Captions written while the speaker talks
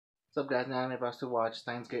What's up, guys? Now I'm about to watch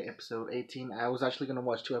Steins episode 18. I was actually gonna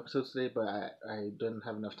watch 2 episodes today, but I didn't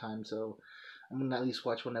have enough time, so I'm gonna at least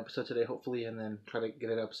watch 1 episode today, hopefully, and then try to get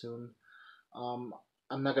it up soon. Um,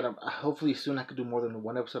 I'm not gonna. Hopefully, soon I could do more than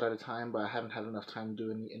 1 episode at a time, but I haven't had enough time to do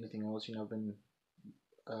anything else. I've been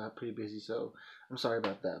pretty busy, so I'm sorry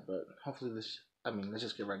about that. But hopefully, let's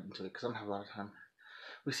just get right into it because I don't have a lot of time.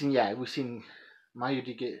 We've seen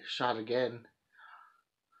Mayuri get shot again.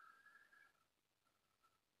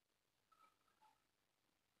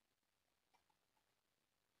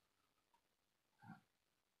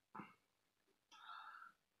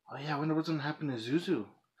 Oh yeah, I wonder what's gonna happen to Zuzu.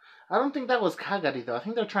 I don't think that was Kagari though. I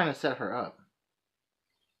think they're trying to set her up.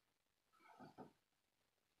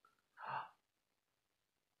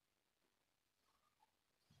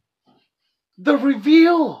 The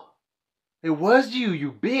reveal! It was you,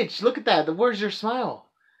 you bitch. Look at that. Where's your smile?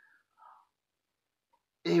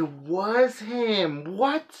 It was him.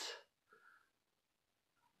 What?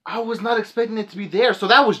 I was not expecting it to be there. So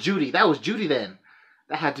that was Judy. That was Judy then.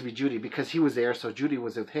 That had to be Judy because he was there, so Judy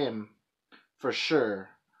was with him for sure.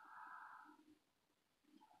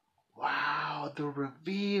 Wow, the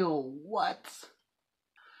reveal. What?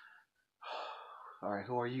 Alright,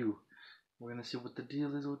 who are you? We're gonna see what the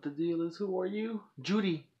deal is. Who are you?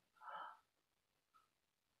 Judy.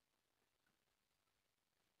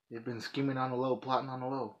 They've been scheming on the low, plotting on the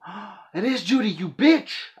low. It is Judy, you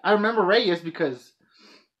bitch! I remember Reyes because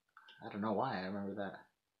I don't know why I remember that.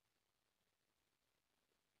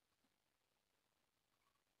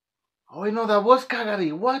 Oh wait, no, that was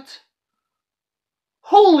Kagari. What?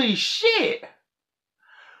 Holy shit!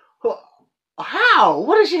 How?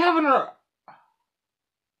 What does she have in her?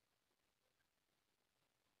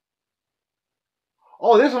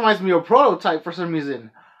 Oh, this reminds me of Prototype for some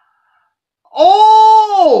reason.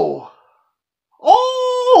 Oh!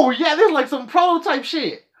 Oh! Yeah, this is like some Prototype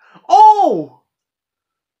shit. Oh!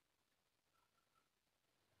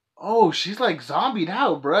 Oh, she's like zombied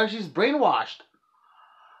out, bruh. She's brainwashed.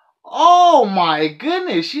 Oh my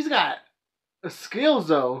goodness, she's got skills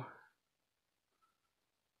though.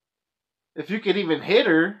 If you could even hit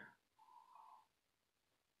her.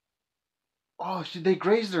 Oh, they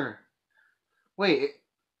grazed her. Wait,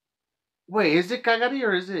 is it Kagari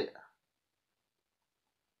or is it?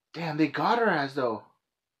 Damn, they got her ass though.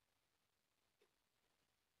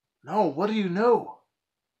 No, what do you know?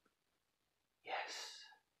 Yes.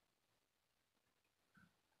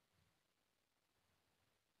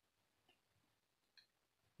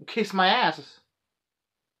 Kiss my ass.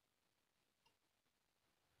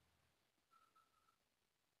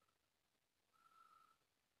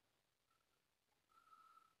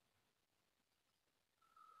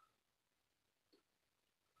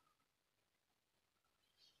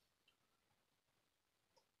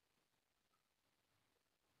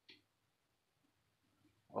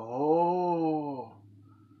 Oh.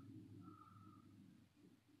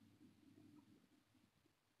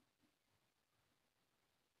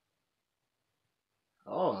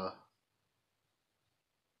 Oh.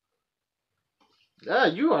 Yeah,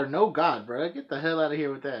 you are no god, bro. Get the hell out of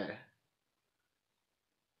here with that.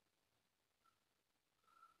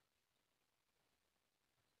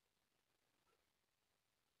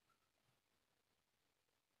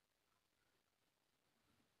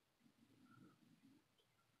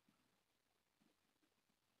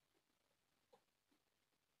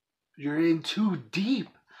 You're in too deep.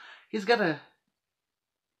 He's got a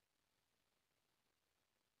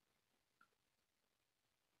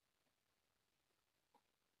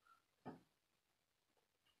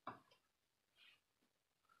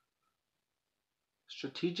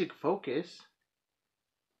strategic focus.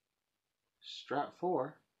 Strat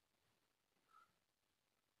 4.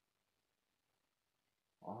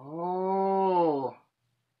 Oh.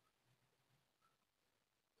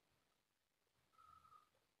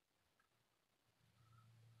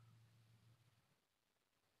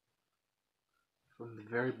 From the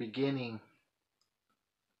very beginning.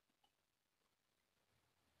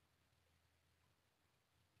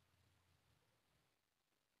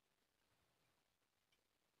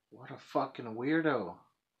 What a fucking weirdo.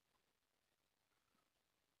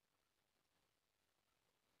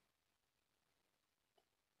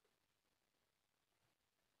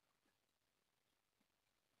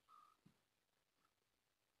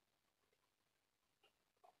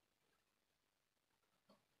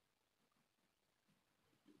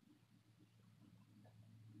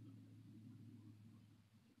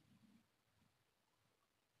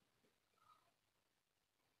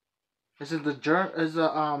 This is the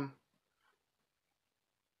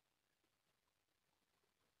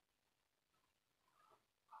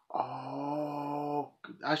Oh,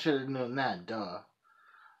 I should have known that. Duh.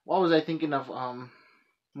 Why was I thinking of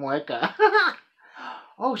Moeka?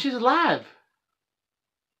 Oh, she's alive.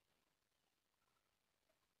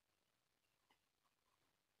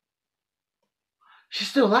 She's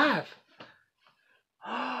still alive.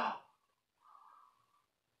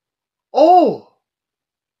 Oh.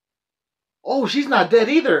 Oh, she's not dead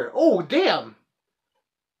either. Oh, damn.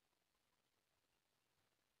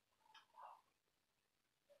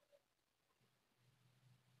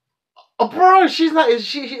 Oh, bro, she's not. Is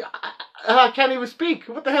she? I can't even speak.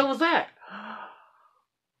 What the hell was that?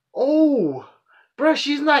 Oh, bro,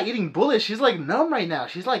 she's not eating bullets. She's like numb right now.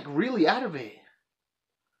 She's like really out of it.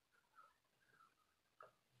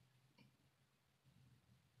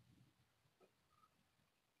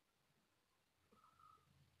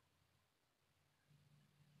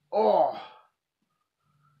 Oh,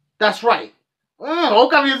 that's right.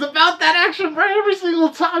 Okami is about that action, bro. Every single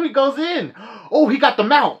time he goes in. Oh, he got the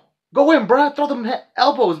mount. Go in, bro. Throw them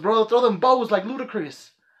elbows, bro. Throw them bows like Ludacris.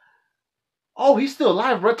 Oh, he's still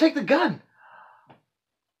alive, bro. Take the gun.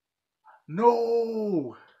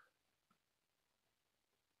 No.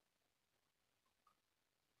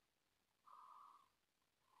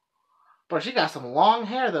 Bro, she got some long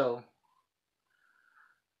hair, though.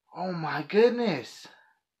 Oh, my goodness.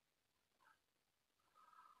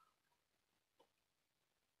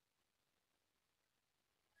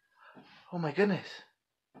 Oh, my goodness.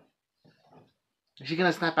 Is she going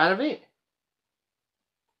to snap out of it?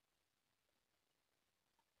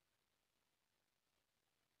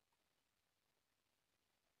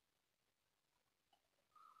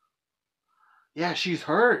 Yeah, she's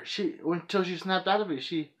hurt. Until she snapped out of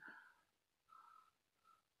it,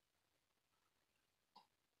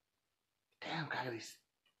 Damn, Kagali's.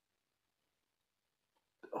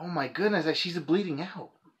 Oh my goodness, like she's bleeding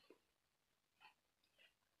out.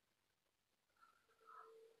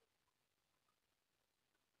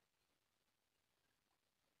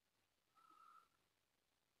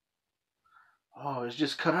 Oh, it's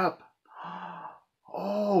just cut up.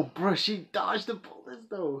 Oh, bro, she dodged the bullets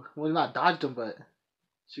though. Well, not dodged them, but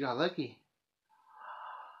she got lucky.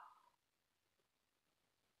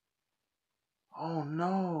 Oh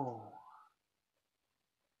no.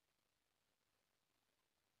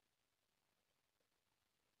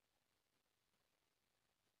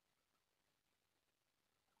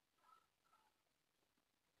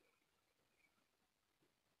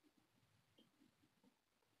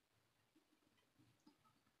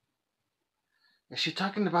 Is she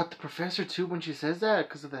talking about the professor too when she says that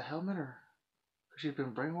because of the helmet or she's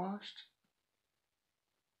been brainwashed?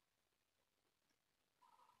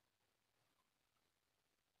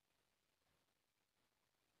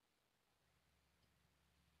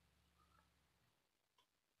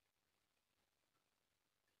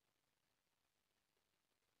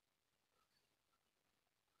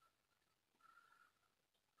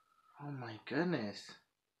 Oh my goodness.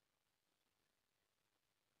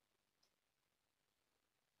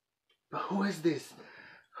 But who is this?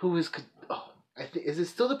 Who is? Oh, is it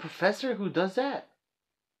still the professor who does that?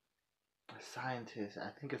 A scientist. I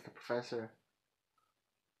think it's the professor.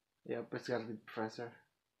 Yep, it's gotta be the professor.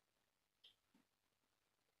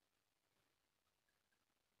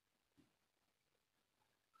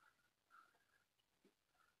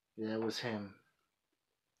 Yeah, it was him.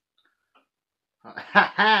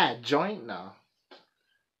 Haha, joint? No.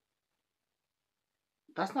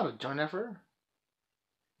 That's not a joint effort.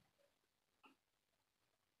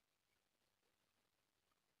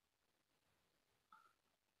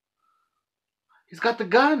 He's got the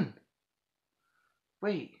gun.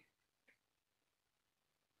 Wait.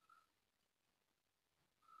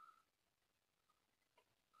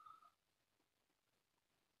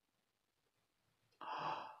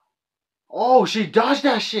 Oh, she dodged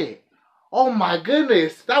that shit. Oh my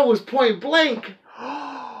goodness. That was point blank.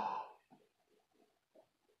 Oh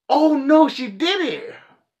no, she did it.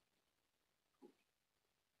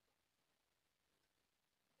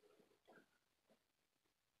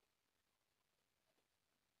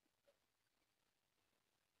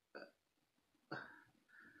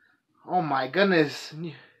 Oh my goodness.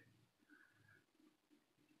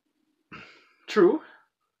 True.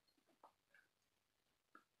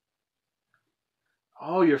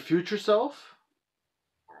 Oh, your future self?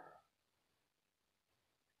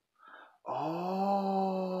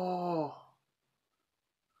 Oh.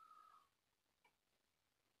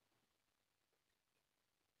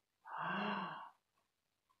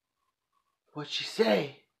 What'd she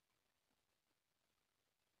say?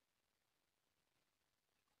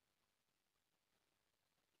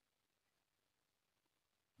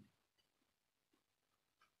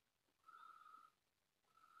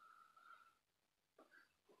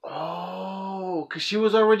 Oh, because she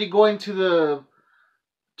was already going to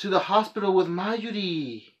the hospital with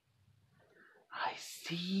Mayuri. I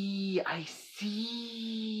see. I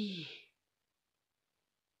see.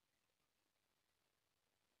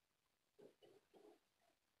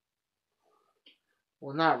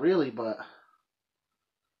 Well, not really, but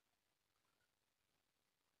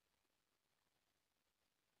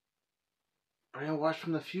brainwashed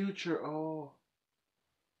from the future. Oh.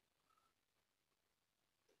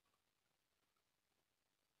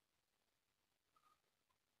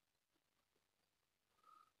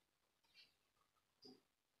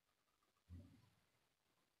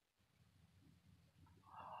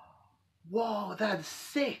 Whoa, that's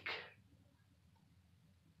sick.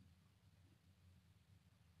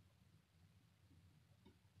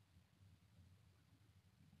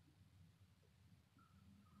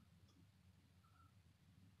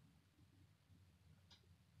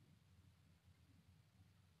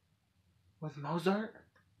 With Mozart?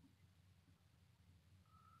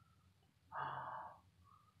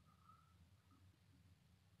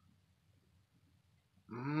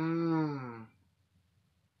 Mmm.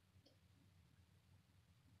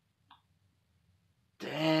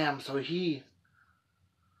 Damn, so he.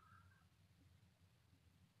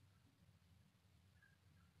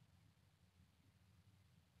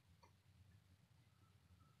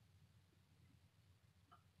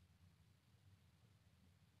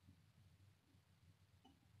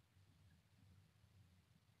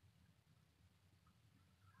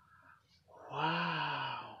 Wow.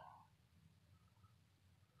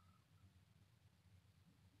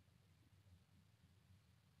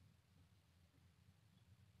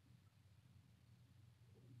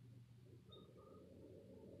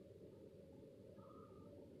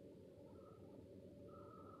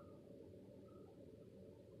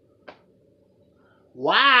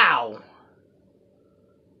 Wow.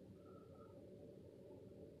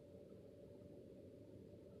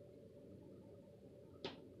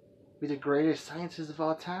 Be the greatest scientist of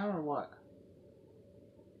all time, or what?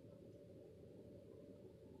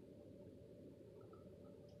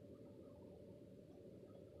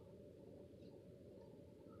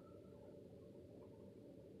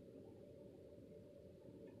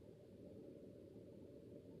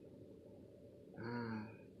 Mm.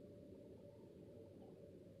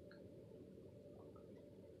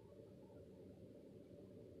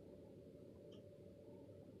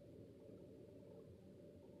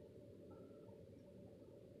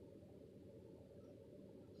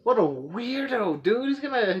 What a weirdo, dude. He's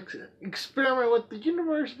gonna experiment with the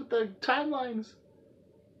universe, with the timelines.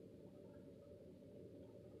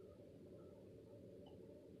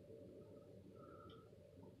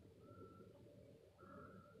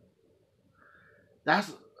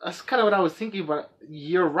 That's that's kind of what I was thinking, but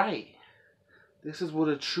you're right. This is what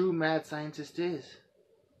a true mad scientist is.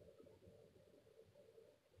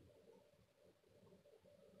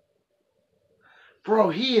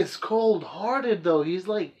 Bro, he is cold hearted though. He's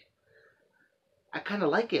like, I kind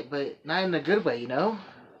of like it, but not in a good way, you know?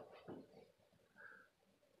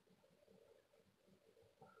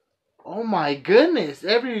 Oh my goodness.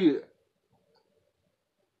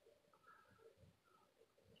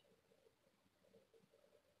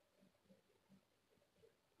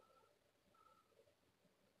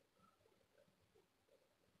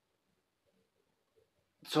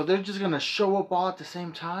 So they're just gonna show up all at the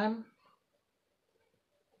same time?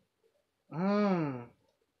 Mmm.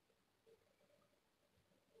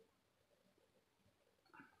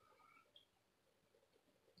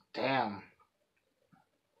 Damn.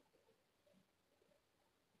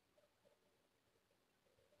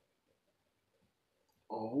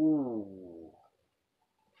 Oh.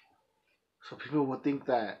 So people would think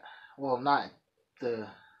that, well, not the.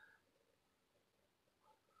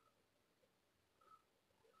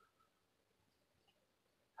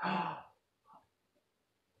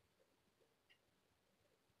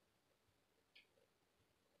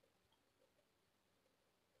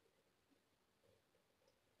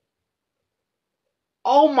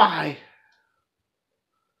 Oh my.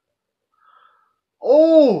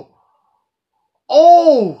 Oh.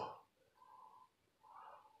 Oh.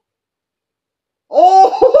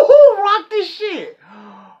 Oh. Rock this shit.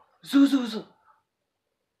 Zoo.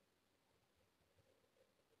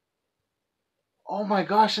 Oh my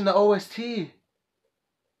gosh, in the OST.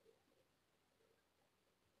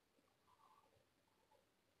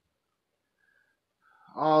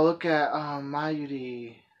 Oh, look at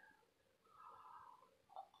Mayuri.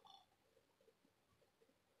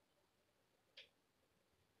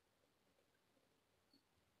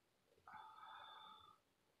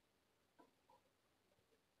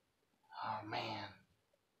 Oh man.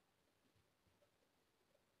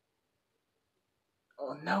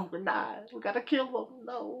 Oh no, we're not. We gotta kill them.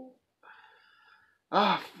 No.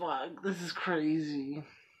 Ah, fuck. This is crazy.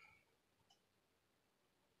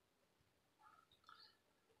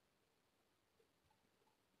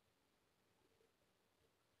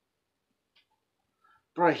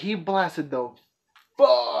 Bro, he blasted the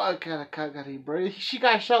fuck out of Kagari, bro. She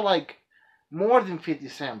got shot like more than 50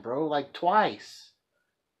 Cent, bro. Like twice.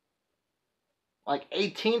 Like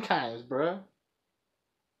 18 times, bro.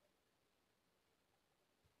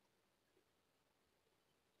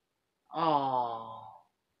 Oh.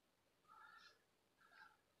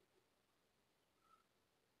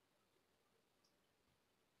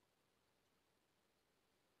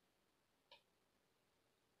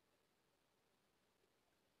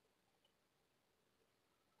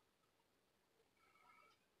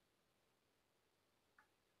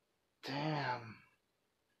 Damn.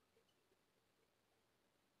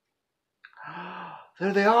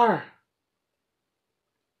 There they are.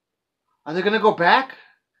 Are they gonna go back?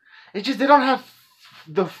 It's just they don't have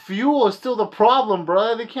the fuel. Is still the problem,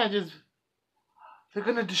 bro. They can't just. They're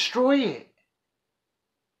gonna destroy it.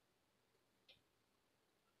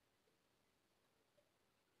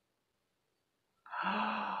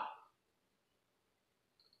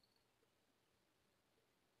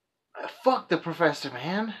 Fuck the professor,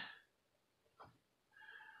 man.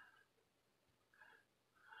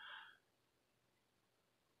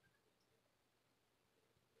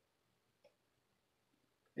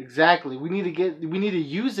 Exactly. We need to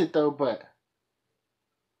use it though, but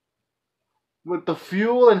with the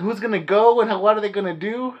fuel and who's gonna go and what are they gonna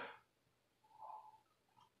do?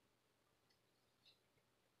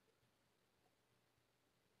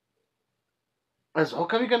 Is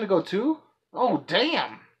Okami gonna go too? Oh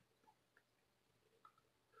damn!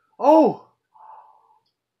 Oh!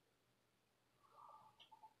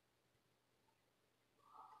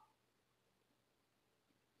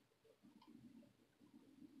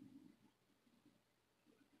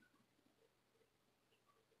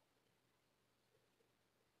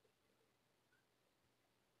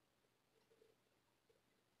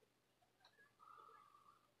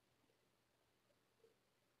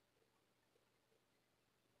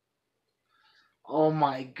 Oh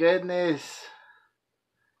my goodness!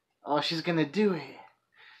 Oh, she's gonna do it.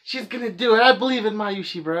 She's gonna do it. I believe in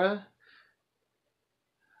Mayushi, bruh.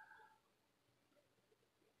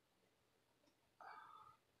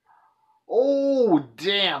 Oh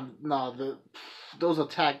damn! No, those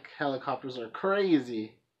attack helicopters are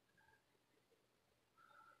crazy.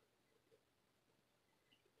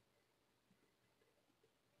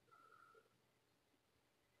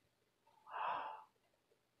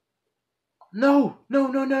 No! No!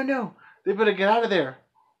 No! No! No! They better get out of there.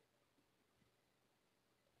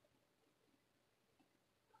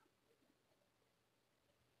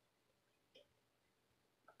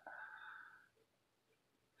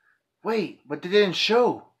 Wait, but they didn't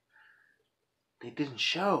show. They didn't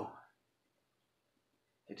show.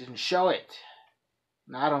 They didn't show it.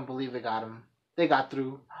 No, I don't believe they got him. They got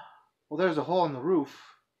through. Well, there's a hole in the roof.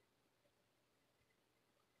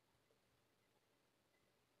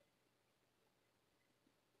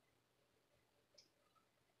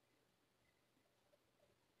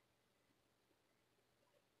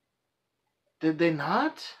 Did they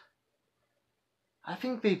not? I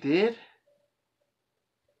think they did.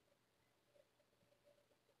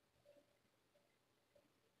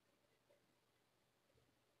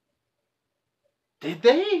 Did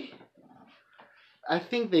they? I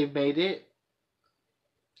think they made it.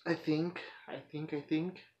 I think. I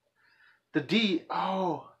think. The D.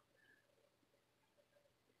 Oh.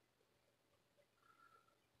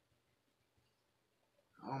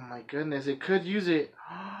 Oh my goodness. It could use it.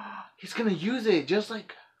 He's gonna use it just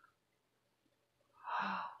like.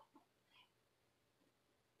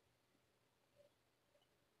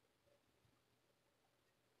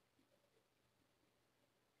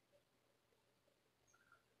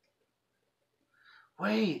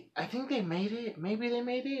 Wait. I think they made it. Maybe they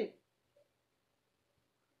made it.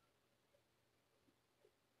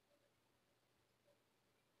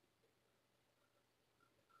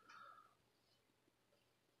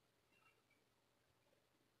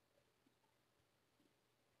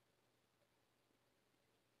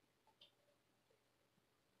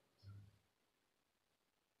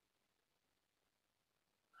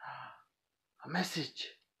 A message.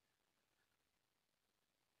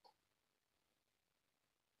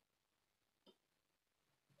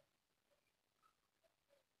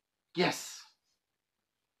 Yes.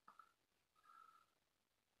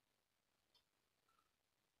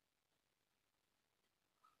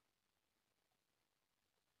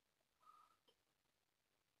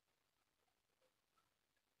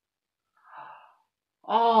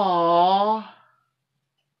 Aww.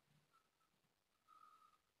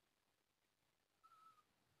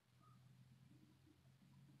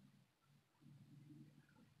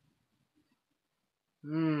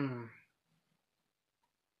 Hmm.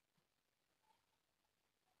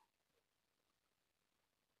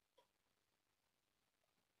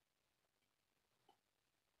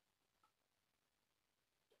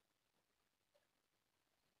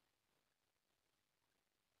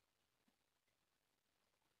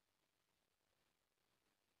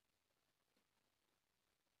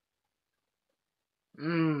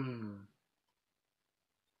 Hmm.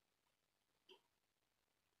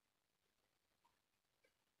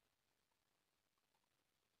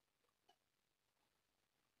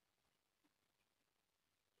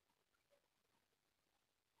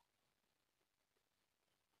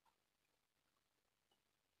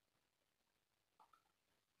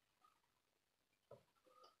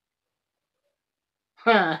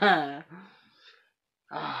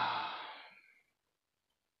 Ah.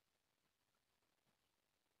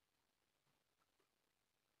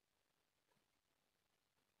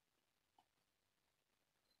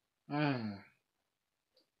 Hmm.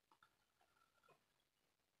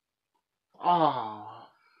 Oh.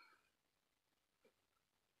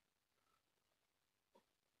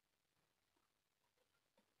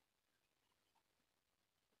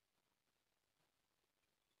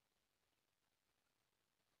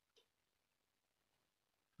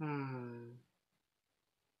 Hmm.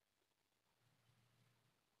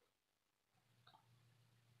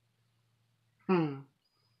 Hmm.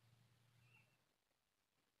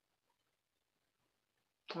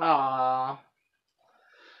 Aw.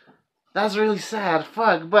 That's really sad.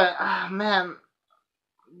 Fuck. But man.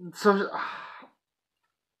 So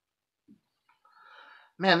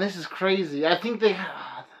man, this is crazy. I think they're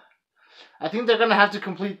gonna have to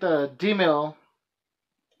complete the D-mail.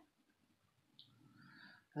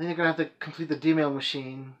 I think they're gonna have to complete the D-mail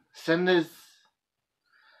machine. Send his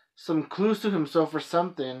some clues to himself or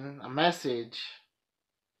something. A message.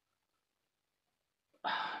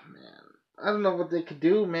 Man, I don't know what they could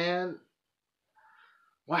do, man.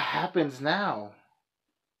 What happens now?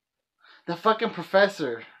 The fucking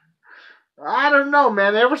professor. I don't know,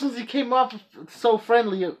 man. Ever since he came off so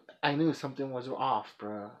friendly, I knew something was off,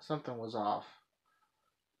 bro. Something was off.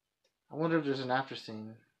 I wonder if there's an after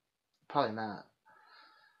scene. Probably not.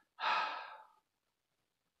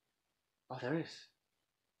 Oh, there is.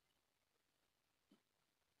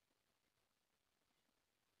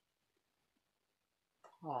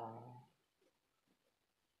 Oh,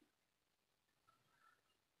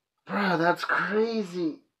 bro, that's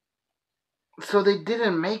crazy. So they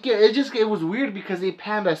didn't make it. It was weird because they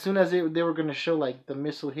panned as soon as they were gonna show like the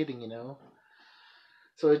missile hitting, you know.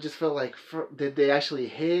 So it just felt like, did they actually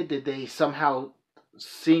hit? Did they somehow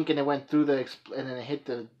sink and it went through and then it hit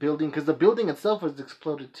the building? Because the building itself was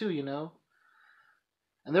exploded too, you know.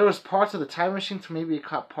 And there was parts of the time machine, so maybe it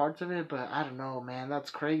caught parts of it, but I don't know, man.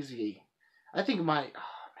 That's crazy. I think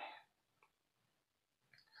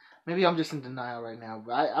maybe I'm just in denial right now.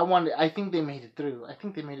 But I think they made it through. I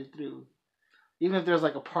think they made it through. Even if there's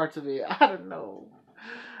like a parts of it, I don't know.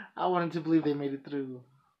 I wanted to believe they made it through.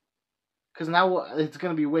 Because now it's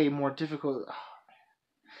gonna be way more difficult. Oh,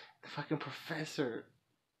 the fucking professor.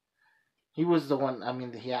 He was the one. I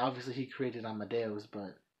mean, he obviously he created Amadeus,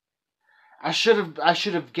 but I should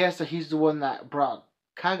have guessed that he's the one that brought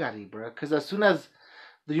Kagari, bro. Because as soon as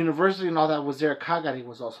the university and all that was there, Kagari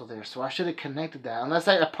was also there. So I should have connected that. Unless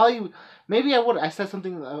I probably maybe I would. I said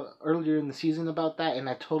something earlier in the season about that, and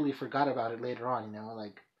I totally forgot about it later on. You know,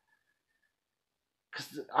 like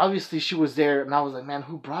because obviously she was there, and I was like, man,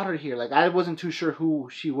 who brought her here? Like I wasn't too sure who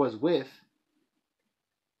she was with.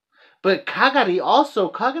 But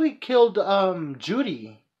Kagari killed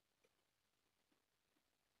Judy,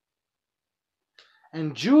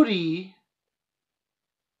 and Judy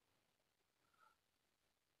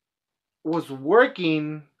was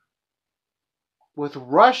working with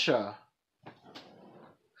Russia.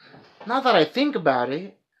 Now that I think about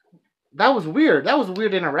it, that was weird. That was a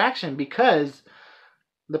weird interaction because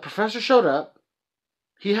the professor showed up.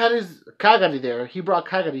 He had his Kagari there. He brought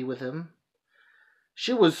Kagari with him.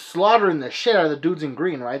 She was slaughtering the shit out of the dudes in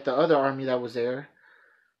green, right? The other army that was there.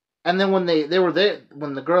 And then when they were there,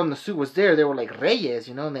 when the girl in the suit was there, they were like Reyes,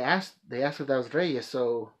 you know, and they asked if that was Reyes.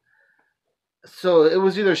 So it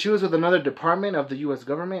was either she was with another department of the U.S.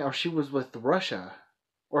 government or she was with Russia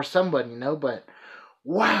or somebody, you know. But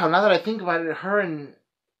wow, now that I think about it, her and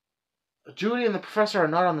Judy and the professor are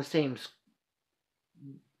not on the same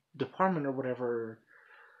department or whatever.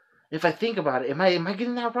 If I think about it, am I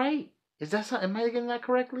getting that right? Is that am I getting that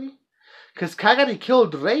correctly? Because Kagari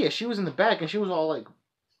killed Rhea. She was in the back and she was all like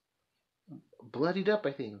bloodied up,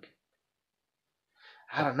 I think.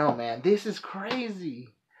 I don't know, man. This is crazy.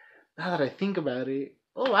 Now that I think about it.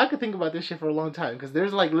 Oh, I could think about this shit for a long time. Because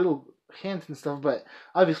there's like little hints and stuff. But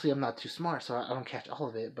obviously I'm not too smart, so I don't catch all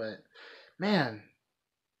of it. But, man,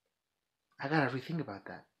 I gotta rethink about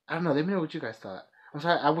that. I don't know. Let me know what you guys thought. I'm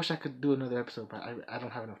sorry. I wish I could do another episode, but I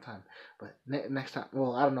don't have enough time. But next time.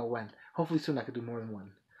 Well, I don't know when. Hopefully soon I could do more than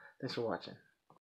one. Thanks for watching.